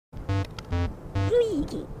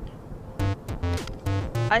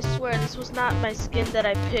I swear this was not my skin that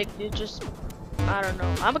I picked. It just, I don't know.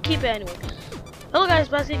 I'm gonna keep it anyway. Hello guys,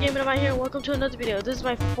 Basket Gaming right here and welcome to another video. This is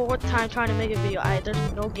my 4th time trying to make a video.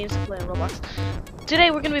 There's no games to play on Roblox.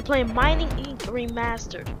 Today we're gonna be playing Mining Inc.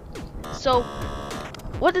 Remastered. So,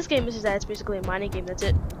 what this game is that it's basically a mining game. That's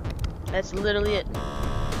it. That's literally it.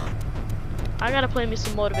 I gotta play me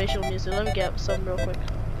some motivational music. Let me get some real quick.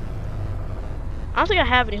 I don't think I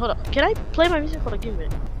have any. Hold up. Can I play my music? Hold on, give me a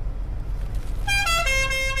minute.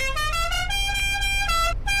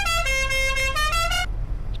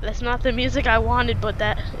 That's not the music I wanted, but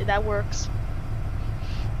that works.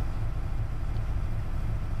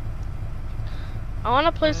 I want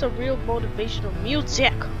to play some real motivational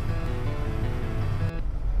music.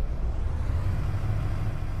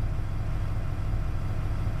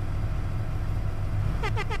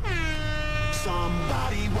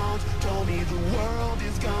 Somebody once told me the world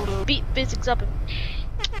is gonna beat physics up.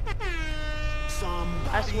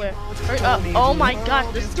 I swear. Hurry up. Oh my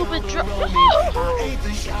gosh, the stupid drop.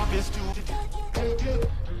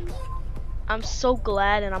 I'm so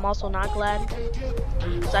glad, and I'm also not glad.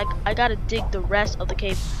 Cause I gotta dig the rest of the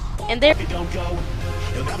cave. And there.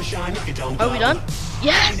 Are we done?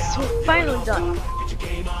 Yes, we're finally done.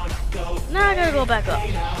 Now I gotta go back up.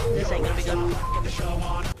 This ain't gonna be good.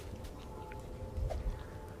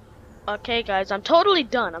 Okay, guys, I'm totally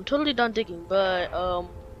done. I'm totally done digging, but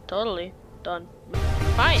totally done.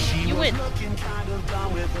 Fine, you win.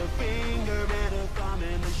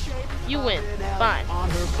 You win. Fine.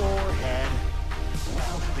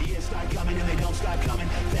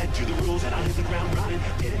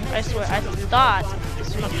 I swear, I thought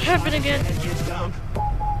this would not happen again.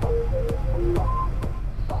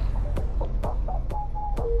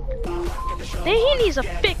 He needs to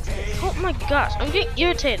fix this. Oh my gosh, I'm getting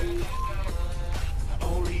irritated.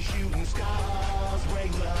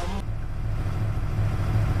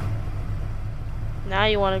 Now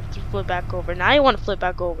you want to flip back over. Now you want to flip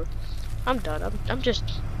back over. I'm done. I'm just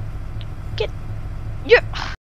get. Yeah.